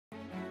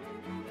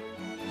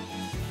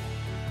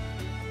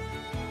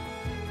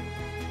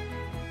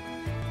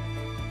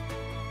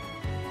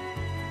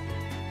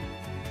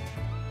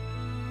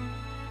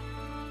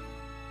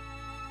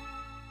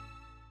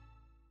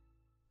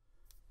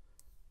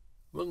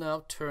We'll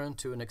now turn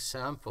to an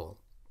example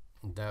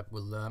that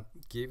will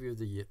give you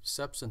the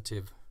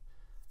substantive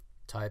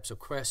types of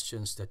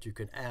questions that you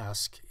can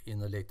ask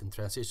in a latent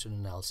transition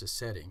analysis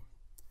setting.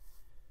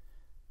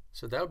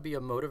 So that will be a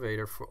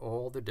motivator for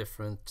all the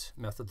different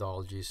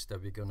methodologies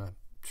that we're going to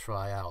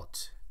try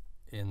out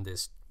in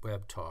this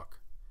web talk.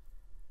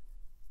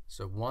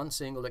 So one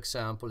single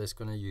example is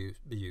going to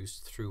be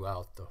used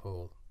throughout the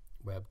whole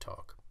web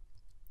talk.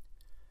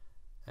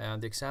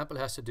 And the example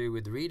has to do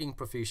with reading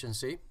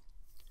proficiency.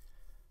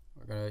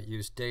 We're going to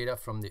use data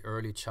from the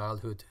early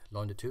childhood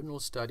longitudinal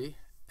study,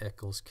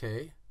 equals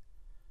K,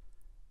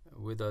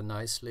 with a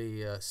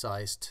nicely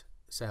sized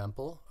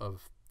sample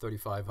of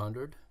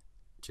 3,500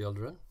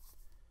 children.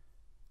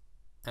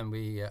 And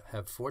we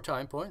have 4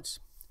 time points: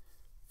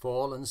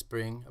 fall and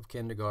spring of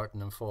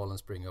kindergarten and fall and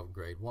spring of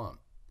grade 1.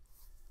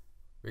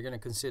 We're going to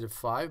consider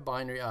 5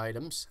 binary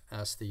items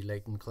as the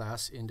latent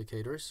class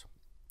indicators,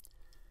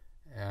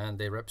 and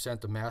they represent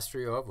the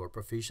mastery of or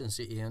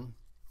proficiency in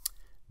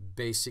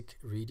basic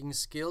reading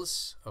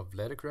skills of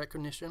letter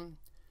recognition,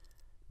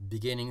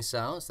 beginning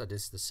sounds, that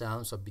is the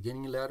sounds of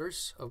beginning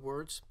letters of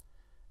words,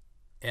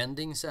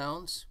 ending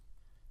sounds,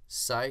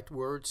 sight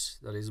words,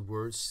 that is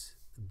words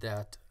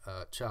that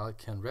a child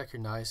can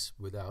recognize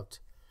without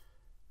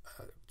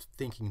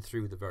thinking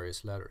through the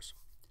various letters.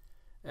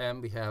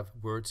 And we have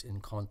words in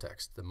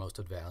context, the most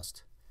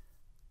advanced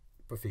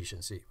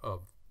proficiency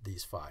of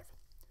these 5.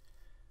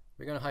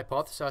 We're going to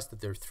hypothesize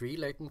that there are 3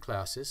 latent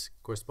classes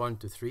corresponding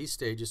to 3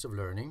 stages of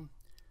learning: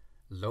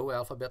 low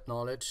alphabet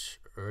knowledge,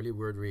 early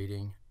word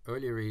reading,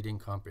 early reading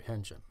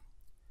comprehension.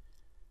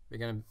 We're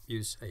going to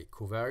use a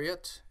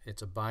covariate.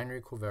 It's a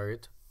binary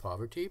covariate,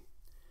 poverty,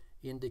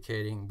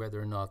 indicating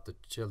whether or not the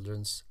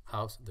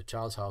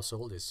child's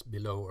household is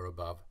below or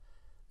above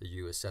the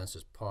U.S.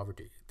 Census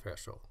poverty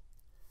threshold.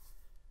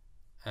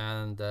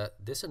 And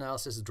this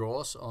analysis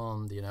draws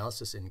on the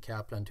analysis in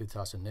Kaplan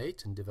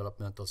 2008 in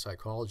developmental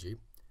psychology,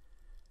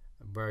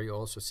 where you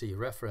also see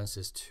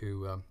references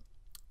to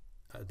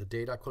the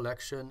data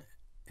collection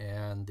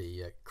and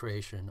the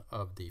creation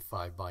of the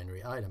 5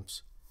 binary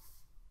items.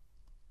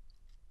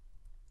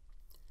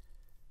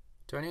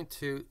 Turning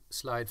to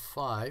slide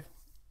 5,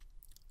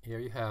 here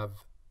you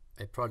have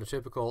a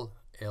prototypical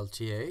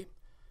LTA.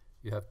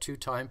 You have 2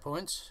 time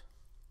points,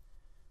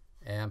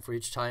 and for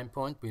each time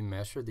point we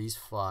measure these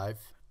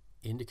 5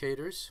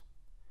 indicators,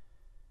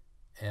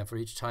 and for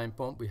each time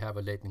point we have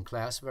a latent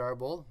class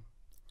variable,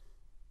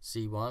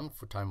 C1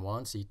 for time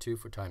 1, C2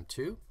 for time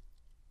 2.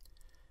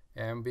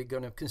 And we're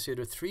going to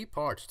consider 3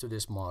 parts to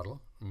this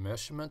model: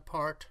 measurement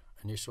part,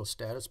 initial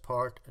status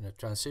part, and a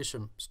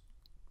transition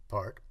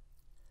part.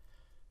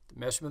 The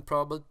measurement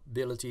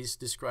probabilities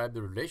describe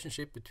the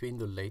relationship between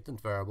the latent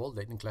variable,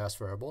 latent class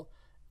variable,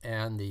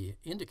 and the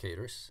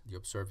indicators, the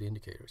observed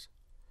indicators.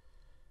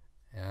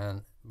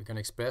 And we can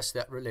express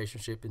that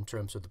relationship in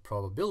terms of the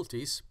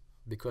probabilities,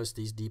 because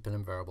these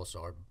dependent variables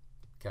are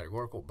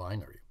categorical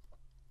binary.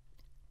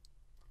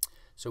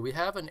 So we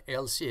have an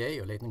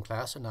LCA, or latent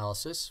class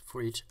analysis,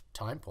 for each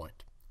time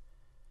point.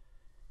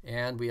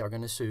 And we are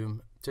going to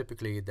assume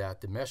typically that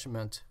the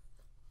measurement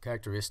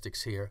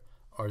characteristics here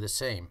are the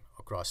same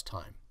across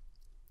time.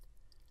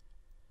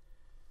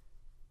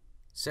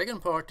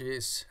 Second part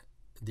is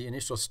the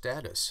initial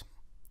status.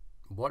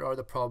 What are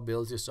the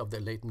probabilities of the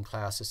latent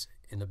classes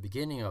in the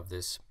beginning of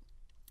this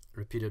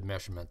repeated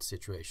measurement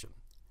situation?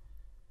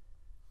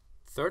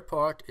 Third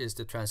part is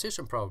the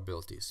transition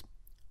probabilities.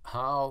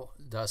 How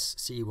does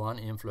C1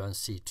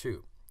 influence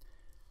C2?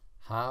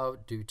 How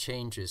do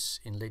changes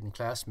in latent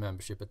class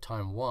membership at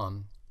time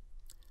 1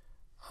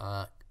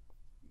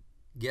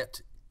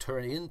 get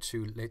turned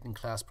into latent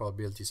class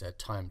probabilities at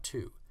time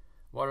 2?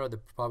 What are the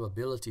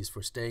probabilities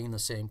for staying in the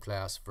same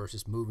class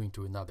versus moving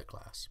to another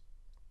class?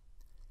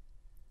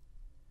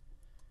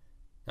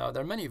 Now,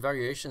 there are many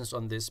variations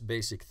on this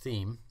basic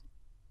theme.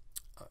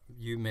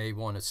 You may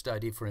want to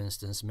study, for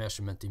instance,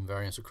 measurement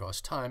invariance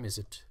across time.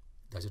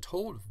 Does it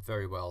hold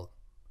very well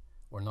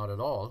or not at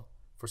all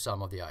for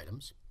some of the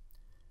items?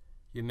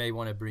 You may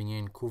want to bring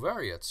in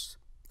covariates,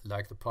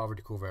 like the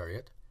poverty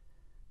covariate,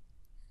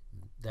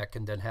 that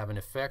can then have an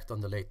effect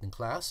on the latent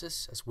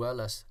classes as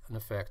well as an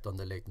effect on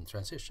the latent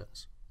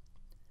transitions.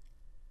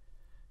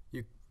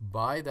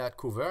 By that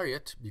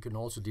covariate, you can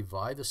also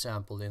divide the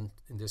sample in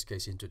this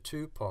case into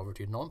 2,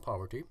 poverty and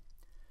non-poverty,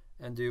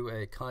 and do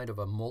a kind of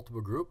a multiple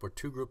group or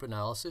 2-group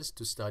analysis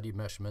to study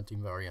measurement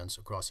invariance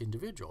across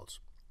individuals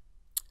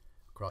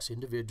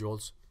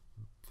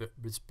with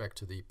respect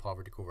to the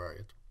poverty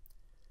covariate.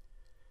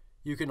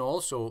 You can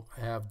also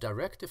have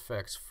direct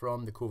effects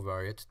from the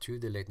covariate to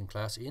the latent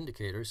class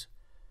indicators,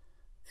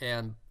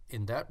 and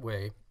in that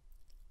way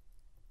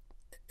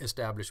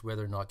establish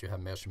whether or not you have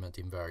measurement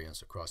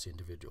invariance across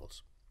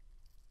individuals.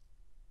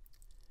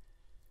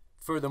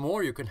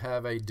 Furthermore, you can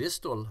have a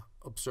distal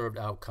observed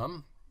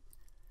outcome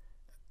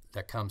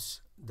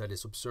that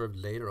is observed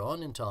later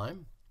on in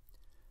time,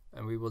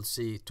 and we will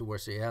see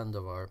towards the end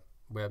of our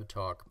web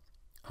talk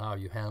how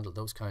you handle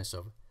those kinds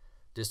of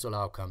distal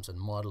outcomes and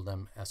model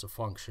them as a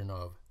function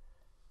of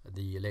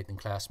the latent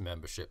class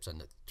memberships and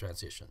the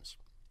transitions.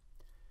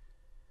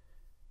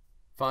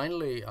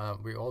 Finally,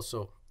 we're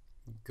also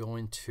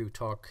going to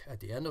talk at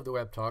the end of the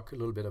web talk a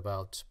little bit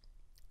about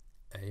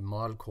a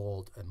model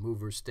called a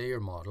mover-stayer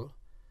model,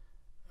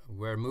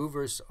 where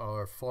movers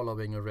are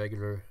following a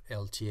regular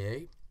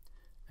LTA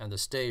and the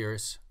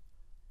stayers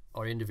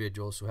are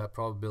individuals who have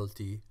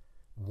probability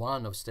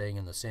 1 of staying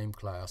in the same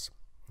class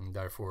and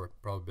therefore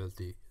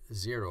probability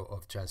 0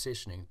 of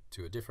transitioning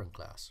to a different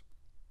class.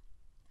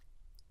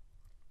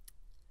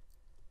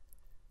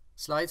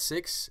 Slide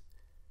 6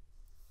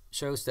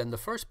 shows then the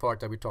first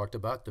part that we talked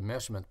about, the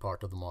measurement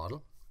part of the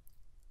model,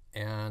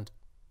 and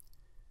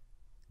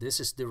this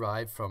is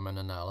derived from an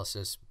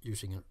analysis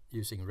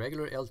using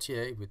regular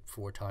LTA with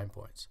 4 time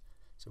points.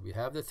 So we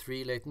have the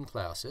 3 latent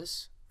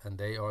classes, and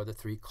they are the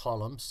 3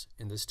 columns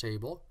in this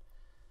table,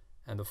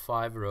 and the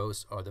 5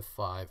 rows are the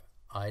 5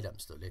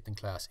 items, the latent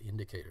class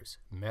indicators,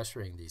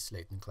 measuring these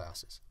latent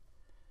classes.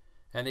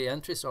 And the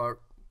entries are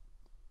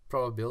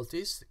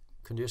probabilities,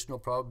 conditional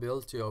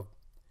probability of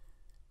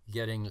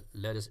getting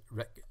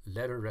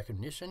letter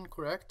recognition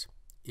correct.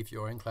 If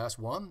you're in class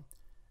 1,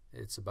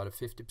 it's about a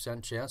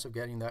 50% chance of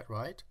getting that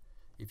right.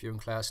 If you're in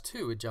class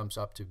 2, it jumps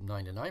up to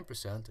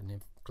 99%, and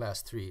in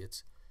class 3,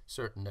 it's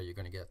certain that you're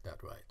going to get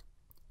that right.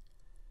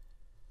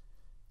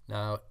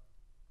 Now,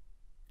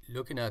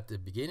 looking at the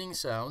beginning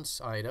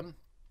sounds item,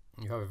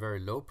 you have a very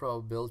low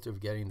probability of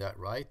getting that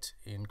right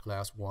in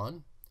class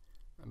 1,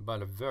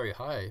 but a very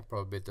high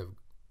probability of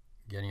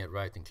getting it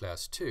right in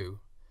class 2.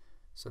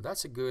 So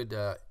that's a good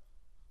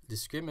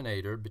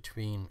discriminator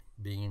between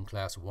being in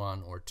class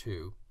 1 or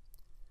 2.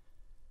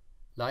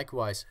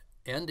 Likewise,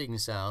 ending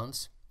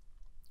sounds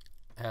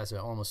has an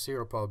almost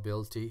 0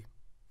 probability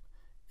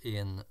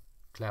in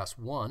class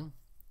 1,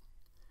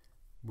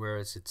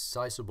 whereas it's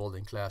sizable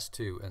in class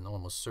 2 and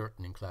almost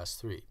certain in class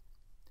 3.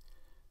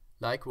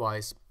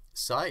 Likewise,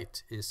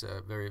 sight is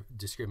a very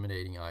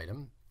discriminating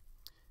item.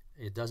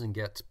 It doesn't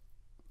get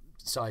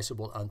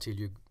sizable until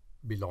you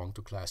belong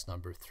to class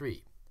number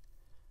 3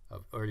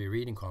 of early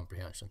reading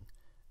comprehension.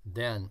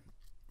 Then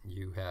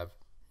you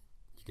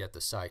get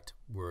the sight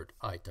word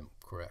item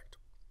correct.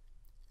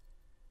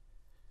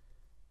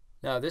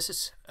 Now this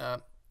is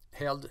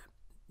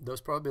those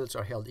probabilities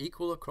are held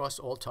equal across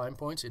all time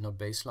points in a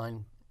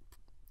baseline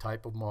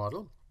type of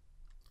model,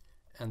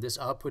 and this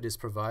output is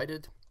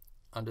provided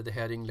under the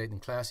heading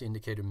latent class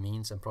indicator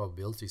means and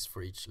probabilities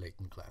for each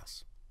latent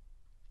class.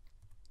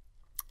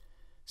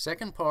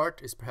 Second part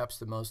is perhaps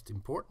the most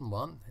important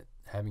one,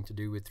 having to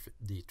do with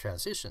the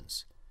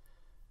transitions,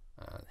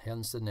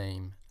 hence the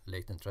name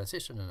latent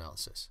transition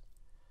analysis.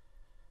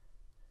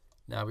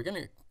 Now we're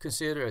going to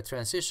consider a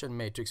transition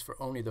matrix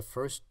for only the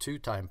first 2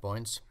 time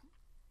points,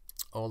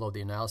 although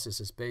the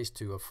analysis is based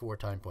to a 4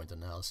 time point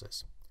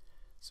analysis.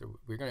 So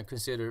we're going to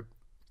consider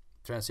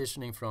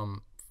transitioning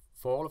from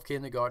fall of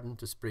kindergarten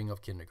to spring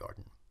of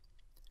kindergarten.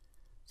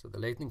 So the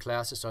latent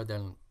classes are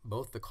then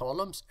both the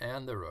columns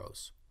and the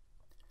rows.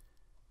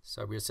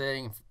 So we're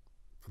saying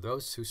for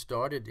those who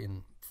started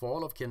in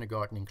fall of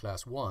kindergarten in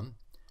class 1,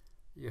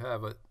 you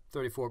have a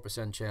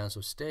 34% chance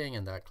of staying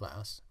in that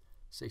class,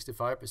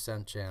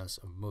 65% chance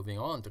of moving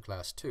on to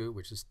class 2,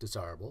 which is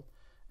desirable,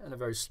 and a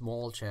very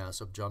small chance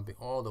of jumping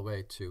all the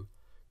way to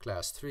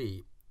class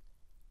 3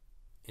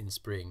 in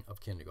spring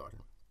of kindergarten.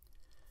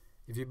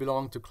 If you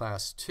belong to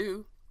class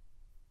 2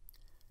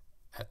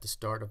 at the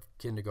start of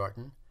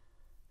kindergarten,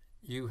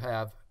 you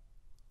have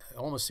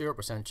almost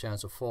 0%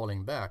 chance of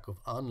falling back, of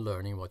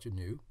unlearning what you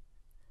knew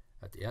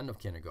at the end of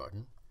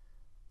kindergarten.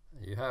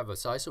 You have a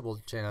sizable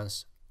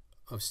chance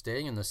of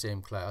staying in the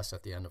same class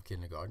at the end of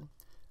kindergarten,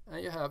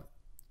 and you have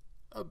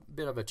a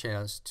bit of a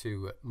chance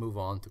to move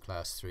on to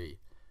class 3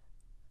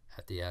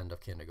 at the end of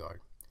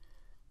kindergarten.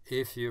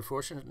 If you're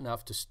fortunate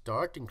enough to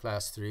start in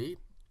class 3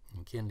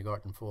 in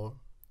kindergarten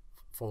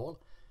fall,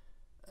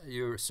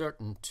 you're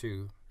certain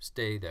to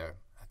stay there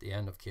at the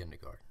end of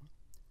kindergarten.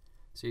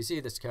 So you see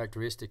this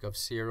characteristic of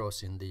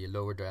zeros in the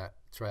lower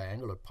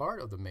triangular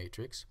part of the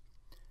matrix,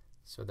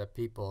 so that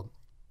people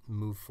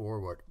move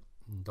forward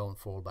and don't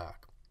fall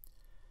back.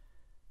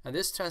 And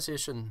this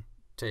transition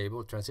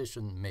table,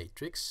 transition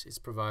matrix, is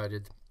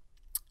provided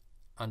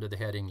under the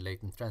heading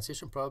latent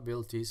transition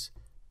probabilities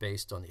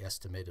based on the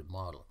estimated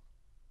model.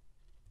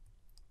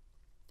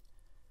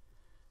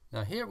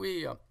 Now here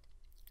we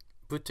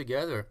put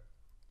together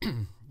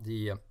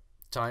the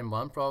time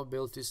 1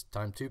 probabilities,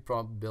 time 2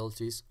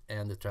 probabilities,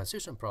 and the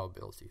transition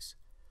probabilities.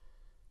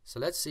 So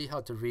let's see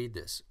how to read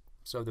this.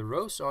 So the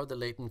rows are the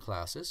latent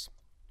classes,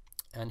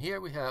 and here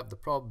we have the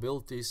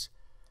probabilities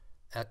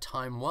at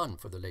time 1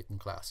 for the latent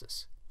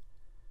classes.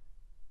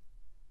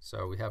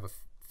 So we have a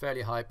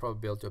fairly high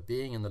probability of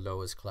being in the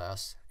lowest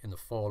class in the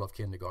fall of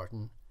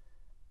kindergarten,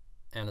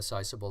 and a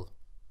sizable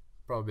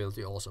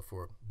probability also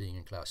for being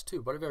in class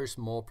 2, but a very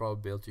small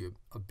probability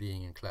of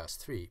being in class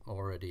 3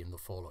 already in the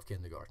fall of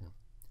kindergarten.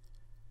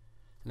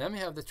 And then we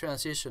have the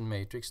transition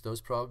matrix,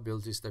 those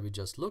probabilities that we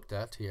just looked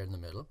at here in the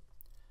middle.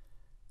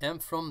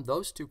 And from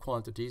those 2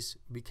 quantities,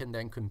 we can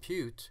then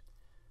compute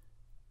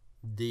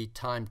the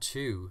time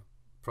 2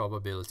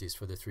 probabilities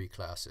for the 3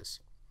 classes.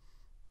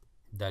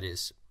 That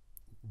is,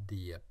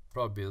 the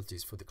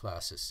probabilities for the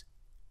classes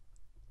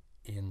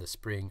in the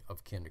spring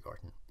of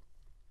kindergarten.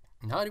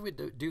 And how do we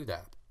do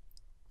that?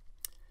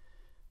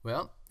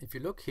 Well, if you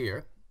look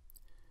here,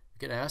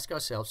 we can ask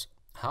ourselves,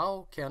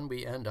 how can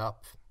we end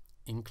up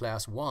in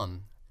class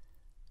 1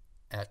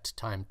 at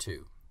time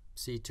 2?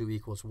 C2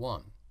 equals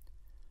 1.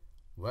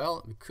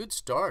 Well, we could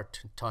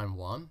start time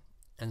 1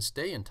 and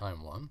stay in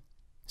time 1.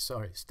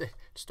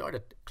 Start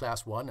at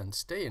class 1 and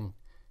stay in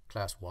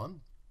class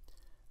 1.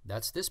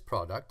 That's this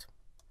product,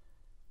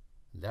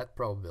 that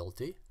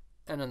probability.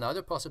 And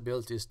another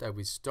possibility is that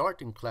we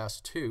start in class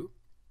 2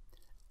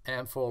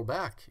 and fall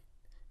back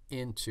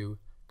into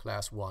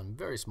class 1.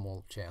 Very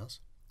small chance,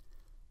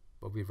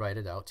 but we write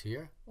it out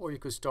here. Or you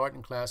could start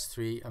in class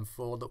 3 and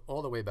fall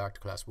all the way back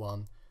to class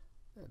 1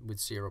 with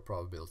 0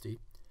 probability.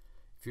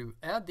 If you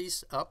add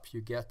these up, you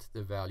get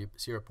the value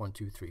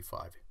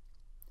 0.235.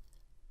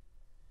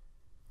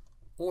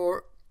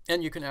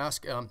 And you can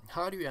ask,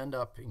 how do you end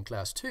up in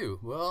class 2?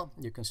 Well,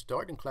 you can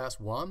start in class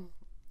 1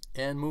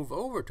 and move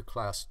over to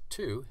class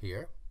 2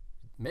 here,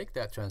 make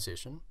that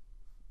transition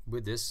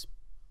with this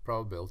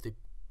probability,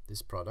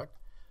 this product.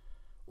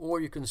 Or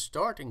you can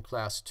start in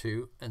class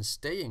 2 and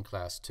stay in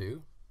class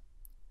 2,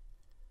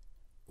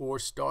 or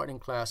start in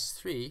class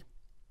 3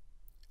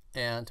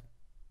 and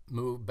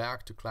move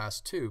back to class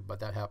 2, but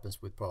that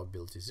happens with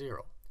probability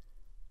 0.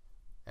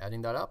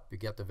 Adding that up, you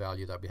get the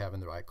value that we have in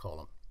the right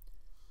column.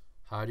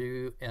 How do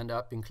you end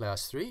up in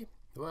class 3?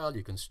 Well,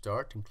 you can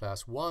start in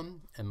class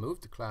 1 and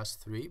move to class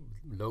 3,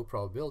 low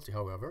probability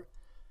however,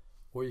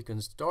 or you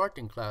can start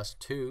in class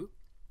 2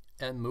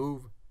 and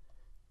move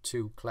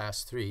to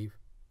class 3,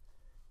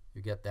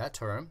 you get that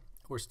term,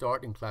 or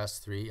start in class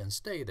 3 and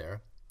stay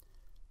there.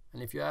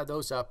 And if you add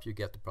those up, you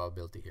get the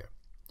probability here.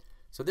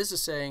 So this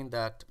is saying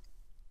that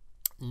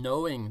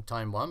knowing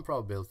time 1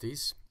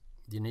 probabilities,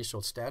 the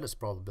initial status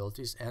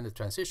probabilities, and the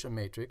transition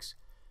matrix,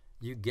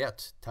 you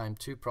get time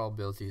 2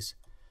 probabilities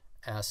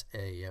as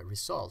a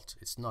result.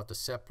 It's not a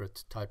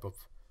separate type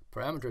of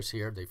parameters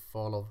here, they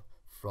follow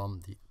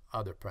from the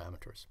other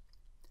parameters.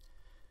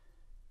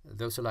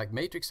 Those who like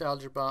matrix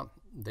algebra,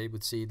 they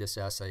would see this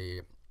as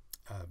a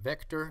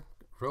vector,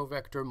 row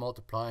vector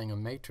multiplying a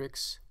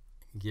matrix,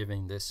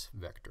 giving this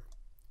vector.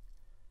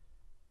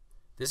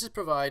 This is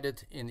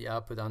provided in the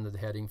output under the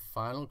heading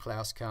Final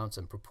Class Counts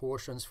and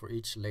Proportions for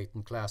each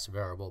latent class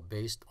variable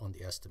based on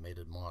the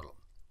estimated model.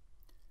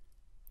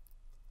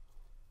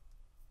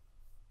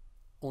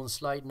 On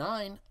slide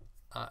 9,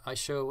 I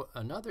show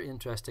another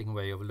interesting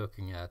way of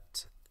looking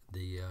at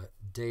the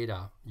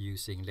data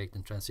using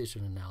latent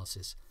transition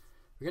analysis.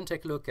 We're going to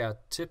take a look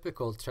at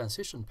typical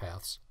transition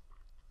paths.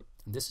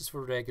 And this is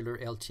for regular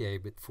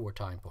LTA with 4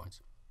 time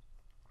points.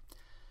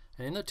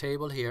 And in the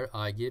table here,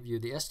 I give you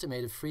the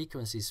estimated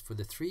frequencies for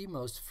the 3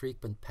 most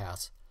frequent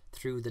paths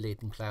through the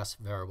latent class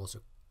variables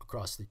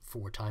across the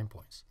 4 time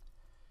points.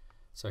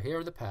 So here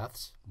are the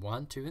paths,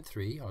 1, 2, and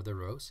 3 are the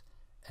rows,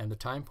 and the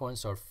time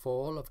points are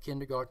fall of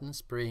kindergarten,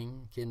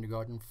 spring,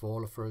 kindergarten,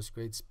 fall of first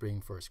grade,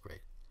 spring, first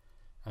grade.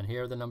 And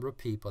here are the number of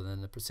people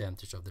and the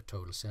percentage of the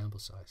total sample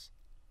size.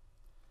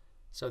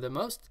 So the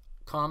most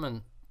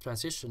common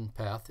transition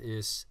path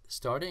is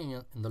starting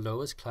in the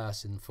lowest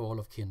class in fall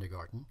of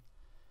kindergarten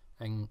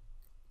and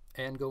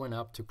going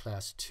up to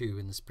class 2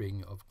 in the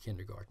spring of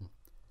kindergarten.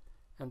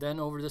 And then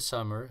over the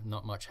summer,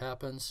 not much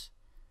happens,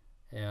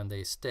 and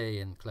they stay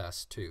in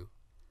class 2,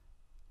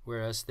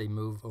 whereas they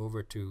move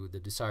over to the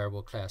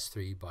desirable class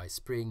 3 by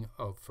spring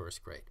of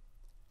first grade.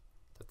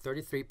 The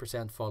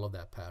 33% follow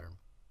that pattern.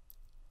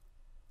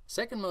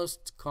 Second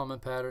most common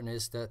pattern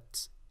is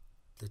that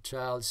the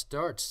child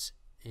starts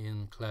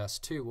in class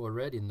 2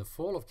 already in the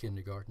fall of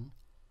kindergarten,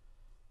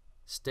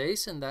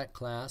 stays in that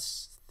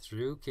class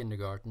through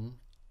kindergarten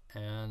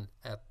and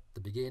at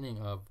the beginning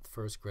of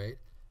first grade,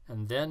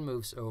 and then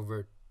moves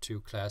over to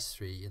class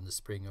 3 in the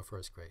spring of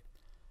first grade.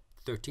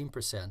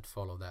 13%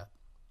 follow that.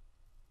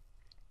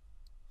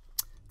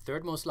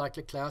 Third most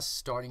likely class,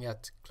 starting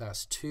at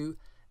class 2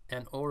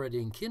 and already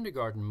in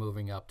kindergarten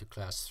moving up to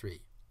class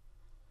 3.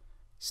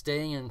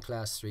 Staying in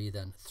class 3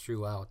 then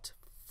throughout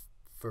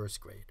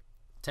first grade.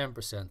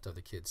 10% of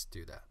the kids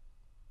do that,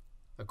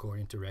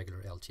 according to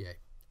regular LTA.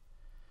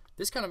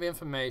 This kind of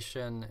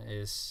information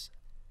is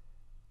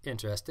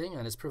interesting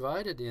and is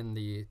provided in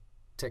the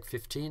Tech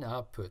 15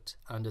 output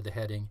under the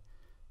heading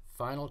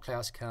Final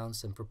Class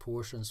Counts and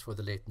Proportions for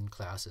the Latent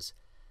Classes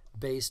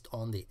based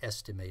on the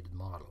estimated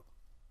model.